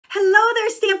there,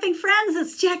 stamping friends.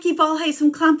 It's Jackie Ballhays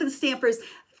from Clumpin' Stampers.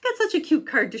 I've got such a cute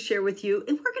card to share with you,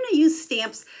 and we're going to use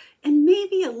stamps in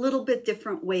maybe a little bit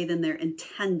different way than they're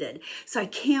intended. So I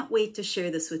can't wait to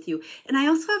share this with you. And I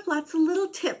also have lots of little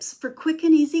tips for quick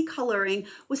and easy coloring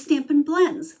with Stampin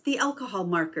Blends, the alcohol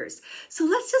markers. So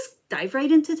let's just dive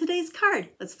right into today's card.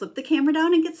 Let's flip the camera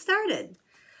down and get started.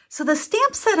 So the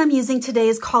stamp set I'm using today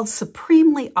is called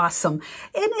Supremely Awesome,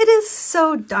 and it is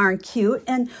so darn cute.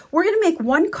 And we're going to make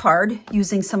one card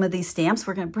using some of these stamps.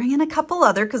 We're going to bring in a couple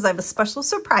other because I have a special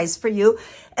surprise for you.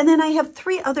 And then I have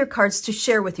 3 other cards to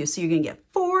share with you. So you're going to get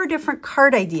 4 different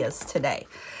card ideas today.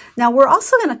 Now we're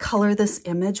also going to color this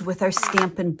image with our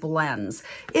Stampin Blends.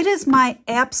 It is my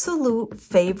absolute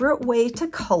favorite way to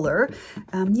color.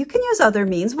 You can use other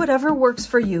means, whatever works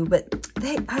for you, but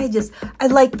I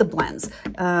like the blends.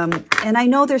 And I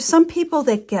know there's some people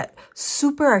that get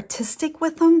super artistic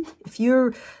with them. If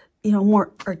you're more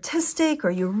artistic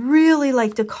or you really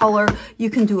like to color,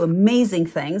 you can do amazing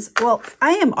things. Well,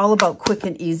 I am all about quick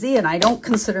and easy, and I don't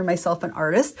consider myself an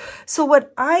artist. So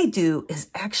what I do is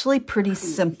actually pretty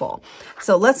simple.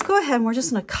 So let's go ahead and we're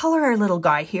just going to color our little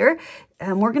guy here.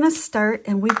 And we're going to start,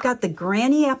 and we've got the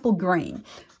Granny Apple Green.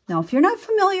 Now, if you're not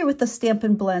familiar with the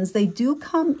Stampin' Blends, they do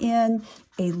come in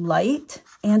a light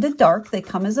and a dark. They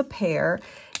come as a pair.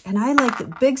 And I like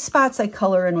the big spots I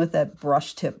color in with that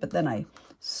brush tip, but then I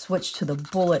switch to the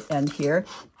bullet end here.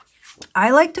 I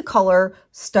like to color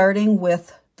starting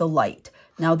with the light.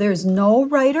 Now there's no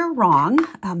right or wrong.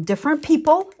 Different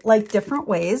people like different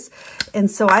ways. And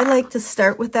so I like to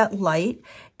start with that light,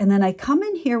 and then I come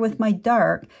in here with my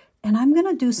dark, and I'm going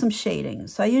to do some shading.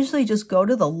 So I usually just go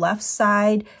to the left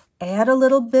side, add a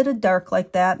little bit of dark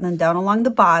like that, and then down along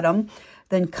the bottom,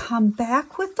 then come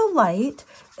back with the light,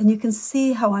 and you can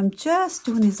see how I'm just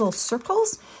doing these little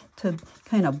circles to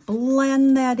kind of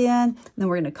blend that in. And then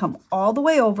we're going to come all the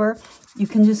way over. You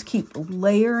can just keep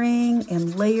layering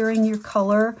and layering your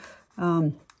color.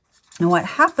 And what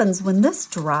happens when this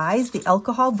dries, the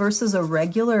alcohol versus a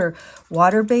regular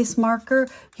water-based marker,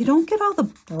 you don't get all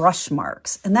the brush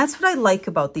marks. And that's what I like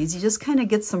about these. You just kind of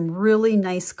get some really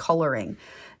nice coloring.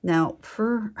 Now,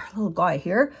 for our little guy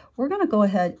here, we're going to go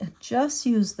ahead and just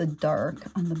use the dark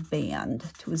on the band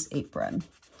to his apron,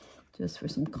 just for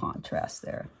some contrast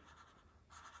there.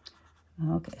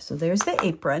 Okay, so there's the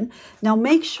apron. Now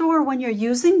make sure when you're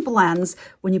using blends,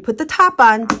 when you put the top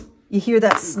on, you hear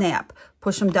that snap.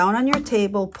 Push them down on your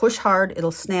table, push hard,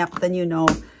 it'll snap, then you know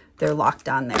they're locked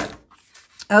on there.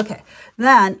 Okay,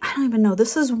 then, I don't even know,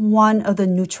 this is one of the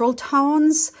neutral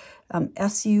tones,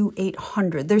 SU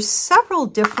 800. There's several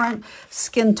different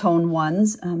skin tone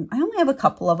ones. I only have a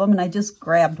couple of them, and I just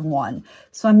grabbed one.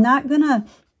 So I'm not gonna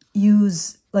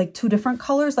use like 2 different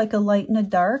colors, like a light and a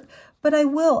dark, but I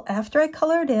will, after I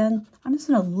color it in, I'm just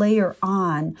going to layer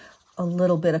on a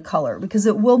little bit of color because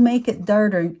it will make it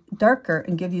darker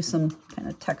and give you some kind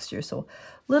of texture. So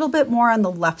a little bit more on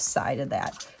the left side of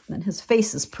that. And then his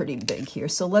face is pretty big here.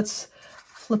 So let's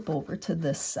flip over to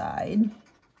this side.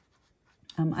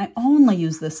 I only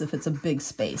use this if it's a big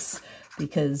space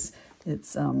because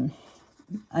it's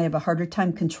I have a harder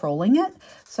time controlling it.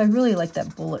 So I really like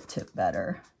that bullet tip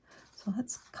better. So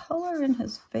let's color in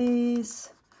his face.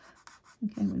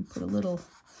 Okay, we put a little,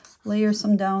 layer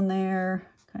some down there,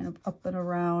 kind of up and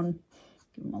around,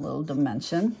 give them a little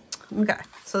dimension. Okay,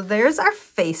 so there's our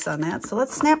face on that. So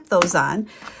let's snap those on.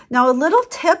 Now a little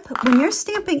tip, when you're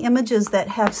stamping images that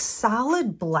have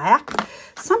solid black,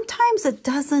 sometimes it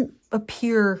doesn't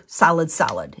appear solid.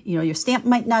 Your stamp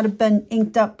might not have been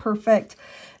inked up perfect.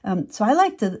 So I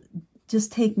like to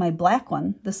just take my black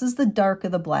one. This is the dark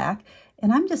of the black.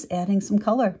 And I'm just adding some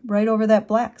color right over that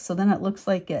black. So then it looks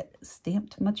like it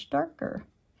stamped much darker.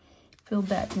 Fill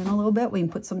that in a little bit. We can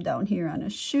put some down here on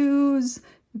his shoes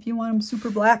if you want them super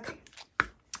black.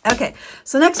 Okay,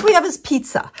 so next we have his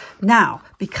pizza. Now,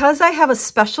 because I have a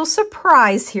special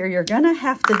surprise here, you're going to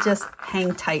have to just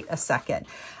hang tight a second.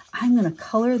 I'm going to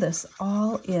color this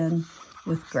all in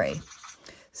with gray.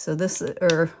 So this,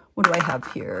 or what do I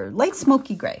have here? Light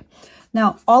smoky gray.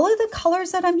 Now, all of the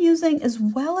colors that I'm using, as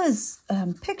well as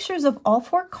pictures of all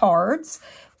 4 cards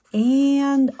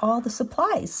and all the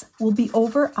supplies, will be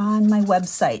over on my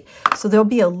website. So there'll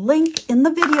be a link in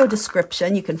the video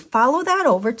description. You can follow that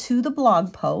over to the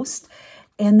blog post,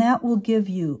 and that will give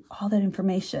you all that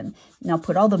information. Now,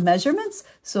 put all the measurements.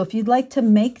 So if you'd like to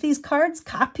make these cards,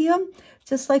 copy them,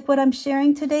 just like what I'm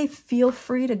sharing today, feel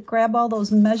free to grab all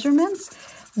those measurements.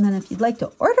 And then if you'd like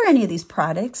to order any of these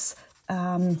products,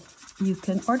 you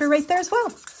can order right there as well.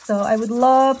 So I would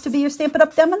love to be your Stampin'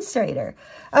 Up! Demonstrator.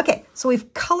 Okay, so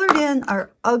we've colored in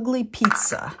our ugly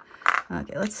pizza.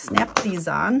 Okay, let's snap these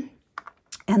on.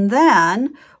 And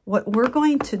then what we're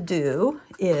going to do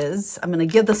is, I'm going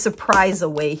to give the surprise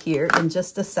away here in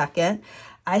just a second.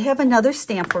 I have another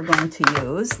stamp we're going to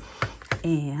use,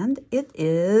 and it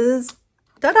is,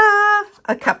 ta-da,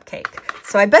 a cupcake.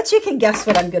 So I bet you can guess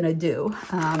what I'm going to do.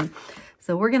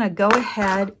 So we're going to go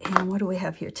ahead and what do we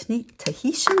have here?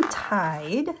 Tahitian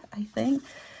Tide, I think.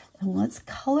 And let's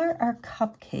color our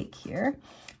cupcake here.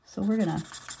 So we're going to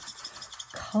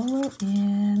color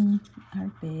in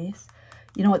our base.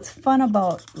 You know what's fun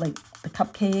about like the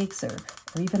cupcakes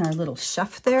or even our little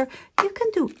chef there? You can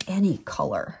do any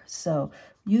color. So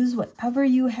use whatever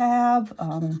you have.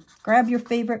 Grab your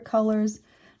favorite colors.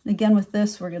 And again, with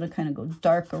this, we're going to kind of go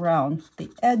dark around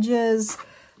the edges.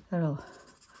 That'll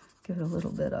give it a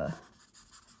little bit of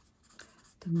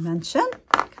dimension.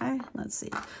 Okay, let's see.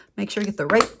 Make sure you get the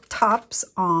right tops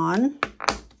on.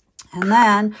 And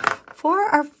then for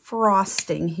our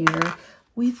frosting here,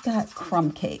 we've got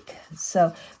crumb cake.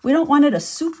 So we don't want it a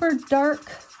super dark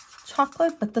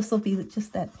chocolate, but this will be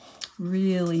just that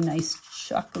really nice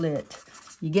chocolate.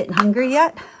 You getting hungry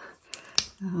yet?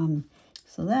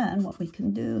 So then what we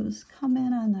can do is come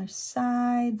in on our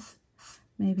sides,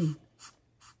 maybe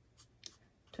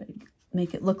try to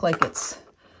make it look like it's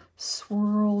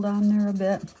swirled on there a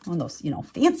bit. One of those, you know,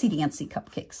 fancy dancy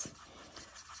cupcakes.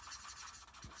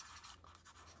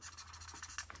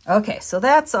 Okay, so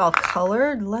that's all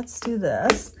colored. Let's do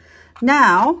this.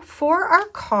 Now, for our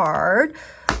card,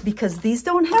 because these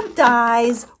don't have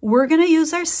dies, we're going to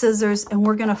use our scissors and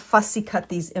we're going to fussy cut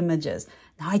these images.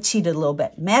 Now, I cheated a little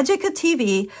bit. Magic of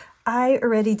TV, I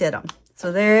already did them.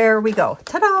 So there we go.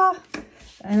 Ta-da!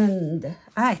 And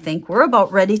I think we're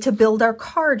about ready to build our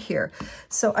card here.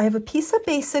 So I have a piece of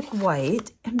basic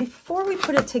white, and before we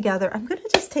put it together, I'm going to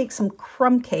just take some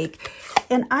crumb cake,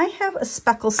 and I have a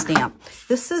speckle stamp.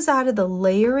 This is out of the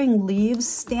Layering Leaves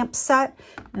stamp set.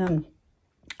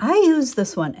 I use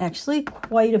this one actually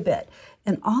quite a bit,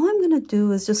 and all I'm going to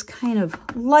do is just kind of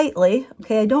lightly,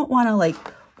 okay, I don't want to like,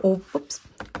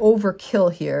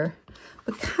 overkill here,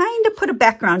 but kind of put a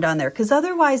background on there, because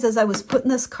otherwise, as I was putting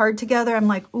this card together, I'm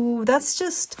like, ooh, that's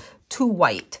just too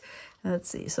white. Let's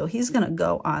see. So he's going to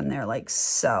go on there like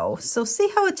so. So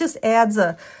see how it just adds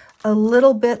a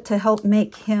little bit to help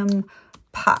make him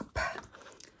pop. I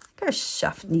think our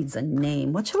chef needs a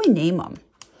name. What should we name him?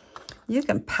 You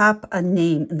can pop a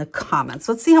name in the comments.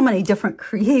 Let's see how many different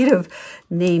creative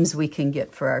names we can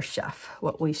get for our chef,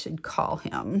 what we should call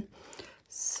him.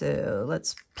 So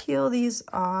let's peel these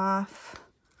off.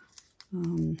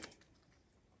 There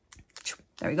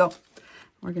we go.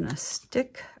 We're going to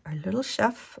stick our little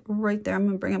chef right there. I'm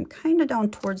going to bring him kind of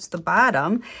down towards the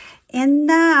bottom. And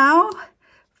now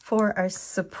for our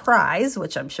surprise,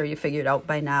 which I'm sure you figured out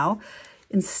by now,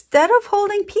 instead of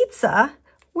holding pizza,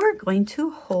 we're going to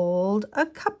hold a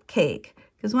cupcake.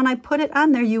 Because when I put it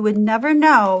on there, you would never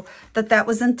know that that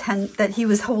was that he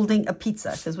was holding a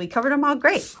pizza, because we covered them all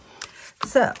great.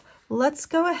 So let's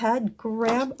go ahead,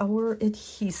 grab our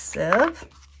adhesive,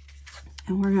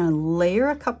 and we're going to layer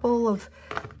a couple of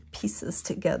pieces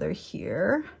together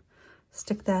here.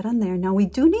 Stick that on there. Now we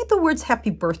do need the words happy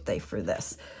birthday for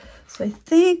this. So I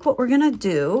think what we're going to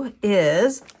do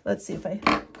is, let's see if I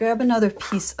grab another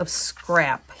piece of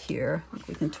scrap here.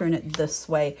 We can turn it this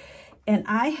way. And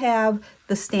I have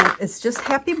the stamp. It's just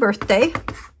happy birthday.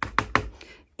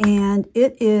 And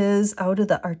it is out of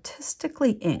the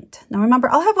Artistically Inked. Now remember,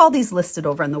 I'll have all these listed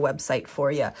over on the website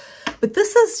for you. But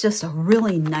this is just a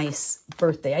really nice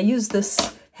birthday. I use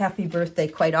this happy birthday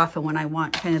quite often when I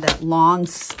want kind of that long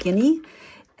skinny.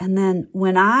 And then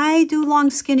when I do long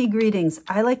skinny greetings,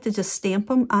 I like to just stamp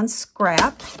them on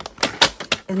scrap.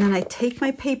 And then I take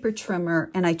my paper trimmer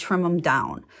and I trim them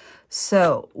down.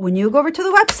 So when you go over to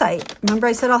the website, remember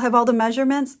I said I'll have all the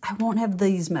measurements? I won't have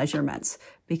these measurements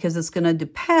because it's going to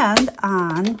depend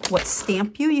on what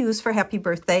stamp you use for happy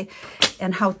birthday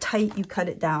and how tight you cut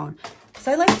it down.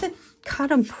 So I like to cut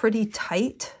them pretty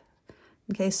tight,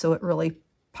 okay, so it really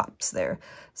pops there.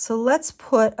 So let's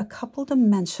put a couple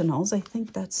dimensionals. I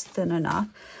think that's thin enough.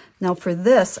 Now for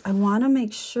this, I want to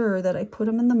make sure that I put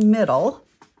them in the middle,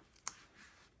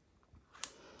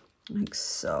 like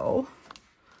so.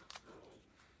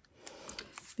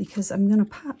 Because I'm going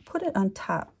to put it on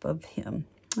top of him.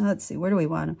 Let's see, where do we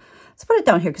want to? Let's put it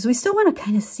down here because we still want to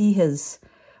kind of see his,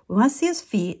 we want to see his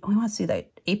feet. We want to see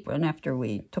that apron after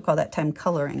we took all that time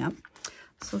coloring up.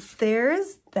 So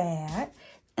there's that.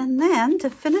 And then to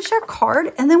finish our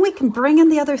card, and then we can bring in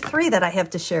the other three that I have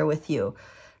to share with you.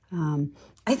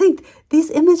 I think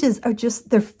these images are just,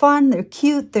 they're fun, they're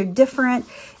cute, they're different.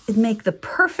 It'd make the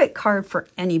perfect card for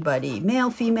anybody,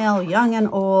 male, female, young and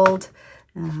old.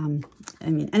 I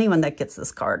mean, anyone that gets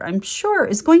this card, I'm sure,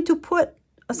 is going to put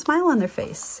a smile on their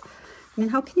face. I mean,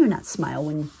 how can you not smile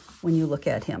when you look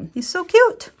at him? He's so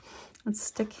cute. Let's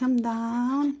stick him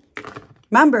down.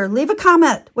 Remember, leave a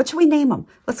comment. What should we name him?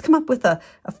 Let's come up with a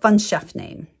fun chef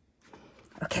name.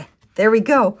 Okay, there we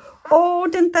go. Oh,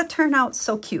 didn't that turn out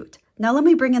so cute? Now let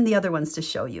me bring in the other ones to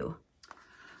show you.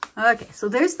 Okay, so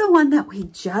there's the one that we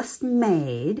just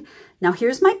made. Now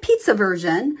here's my pizza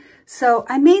version. So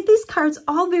I made these cards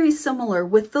all very similar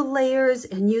with the layers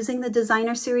and using the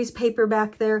designer series paper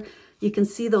back there. You can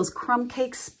see those crumb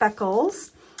cake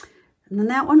speckles. And then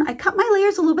that one, I cut my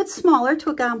layers a little bit smaller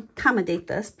to accommodate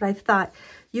this, but I thought,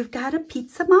 you've got a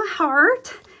pizza my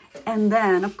heart. And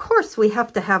then, of course, we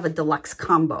have to have a deluxe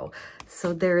combo.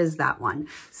 So there is that one.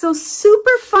 So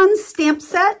super fun stamp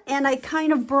set. And I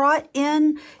kind of brought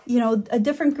in, you know, a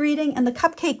different greeting and the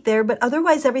cupcake there, but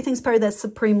otherwise everything's part of that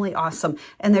supremely awesome.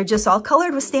 And they're just all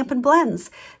colored with Stampin' Blends.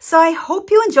 So I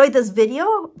hope you enjoyed this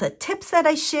video, the tips that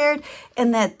I shared,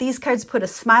 and that these cards put a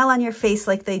smile on your face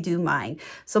like they do mine.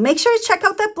 So make sure to check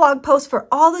out that blog post for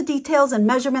all the details and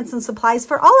measurements and supplies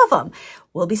for all of them.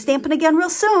 We'll be stamping again real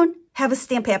soon. Have a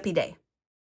stamp happy day.